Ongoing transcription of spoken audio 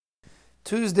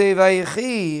Tuesday,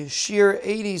 Vayechi, Shiur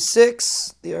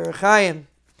 86, the OhrHachaim,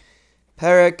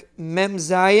 Perek Mem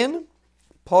Zayin,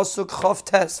 Pasuk Chof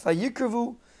Tes,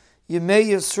 Vayikrevu Yemei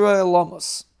Yisrael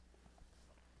Lamas.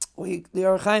 The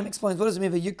OhrHachaim explains, what does it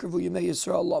mean, Vayikrevu Yemei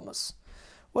Yisrael Lamas?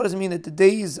 What does it mean that the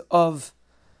days of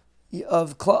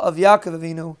Yaakov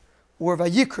Avinu were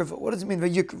Vayikrevu? What does it mean,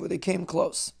 Vayikrevu? They came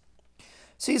close.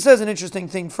 So he says an interesting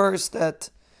thing first, that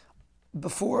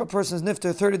before a person's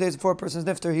nifter, 30 days before a person's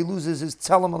nifter, he loses his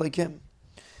tzelem alekim.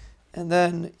 And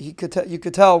then you could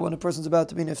tell when a person's about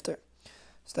to be nifter.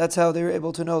 So that's how they were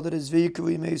able to know that it's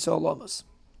Vayikrevu Yemei Yisrael Lamas.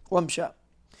 One shot.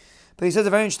 But he says a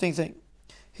very interesting thing.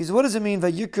 He says, what does it mean,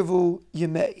 Vayikrevu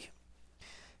Yemei?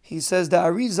 He says that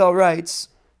Arizal writes,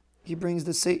 he brings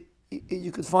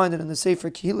you could find it in the Sefer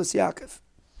Kehilas Yaakov,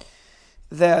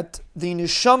 that the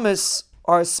neshamas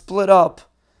are split up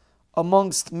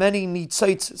amongst many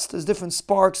nitzitzes. There's different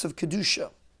sparks of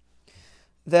kedusha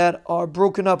that are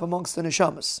broken up amongst the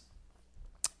neshamas.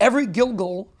 Every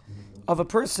gilgul of a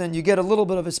person, you get a little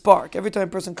bit of a spark. Every time a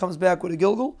person comes back with a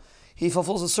gilgul, he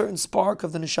fulfills a certain spark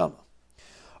of the neshama.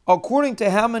 According to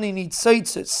how many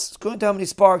nitzitzes, according to how many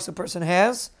sparks a person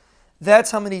has,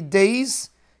 that's how many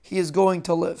days he is going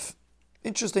to live.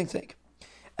 Interesting thing.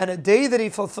 And a day that he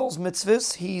fulfills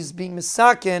mitzvahs, he's being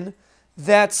misaken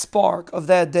that spark of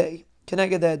that day,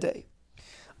 connected that day.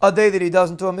 A day that he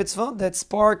doesn't do a mitzvah, that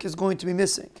spark is going to be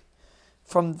missing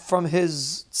from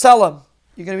his tzelem.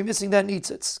 You're going to be missing that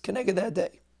nitzitz, connected that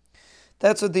day.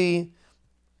 That's what the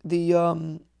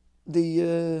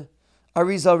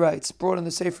Arizal writes, brought in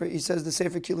the Sefer. He says the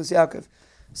Sefer Kehilas Yaakov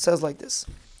says like this.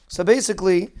 So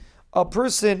basically, a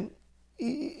person,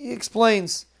 he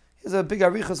explains, there's a big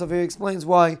arichas over here, he explains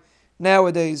why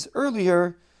nowadays,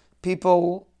 earlier,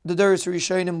 people, the Doros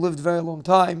Rishonim lived a very long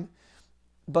time,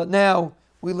 but now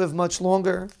we live much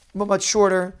longer, much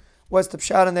shorter. What's the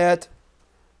pshat in that?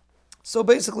 So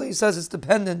basically, he says it's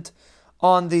dependent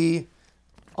on the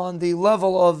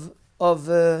level of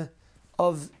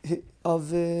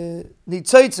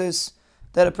nitzitzes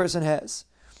that a person has.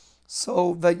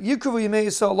 So Vayikrevu Yemei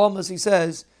Yisrael Lamas, he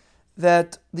says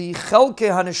that the chelke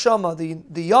haneshama,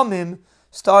 the yamim,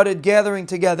 started gathering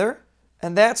together,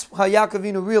 and that's how Yaakov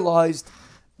Avinu realized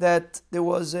that it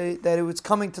was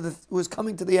coming to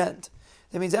the end.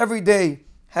 That means every day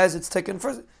has its tikkun.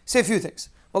 First, say a few things.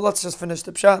 Well, let's just finish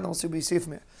the pshat and then we'll see what we see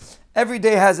from here. Every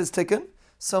day has its tikkun.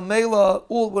 So Mela,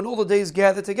 when all the days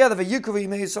gather together, Vayikrevu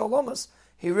Yemei Yisrael Lamas,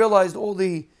 he realized all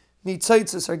the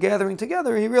nitzitzes are gathering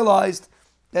together. He realized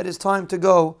that his time to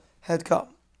go had come.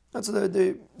 That's what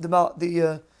the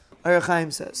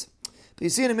OhrHachaim says. But you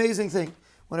see an amazing thing.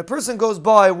 When a person goes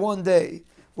by one day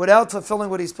without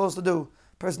fulfilling what he's supposed to do,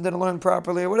 person didn't learn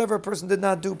properly, or whatever a person did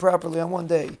not do properly on one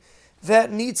day,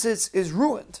 that nitzitz is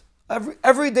ruined.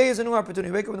 Every day is a new opportunity.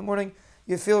 You wake up in the morning,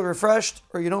 you feel refreshed,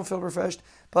 or you don't feel refreshed,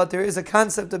 but there is a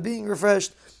concept of being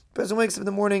refreshed. The person wakes up in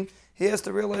the morning, he has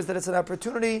to realize that it's an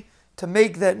opportunity to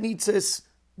make that nitzitz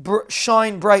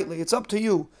shine brightly. It's up to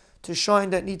you to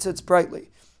shine that nitzitz brightly.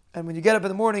 And when you get up in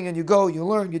the morning and you go, you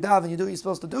learn, you daven, you do what you're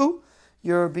supposed to do,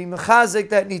 you're being mechazik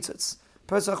that nitzitz.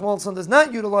 Person does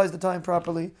not utilize the time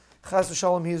properly, chas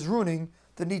v'shalom, he is ruining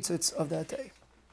the nitzitz of that day.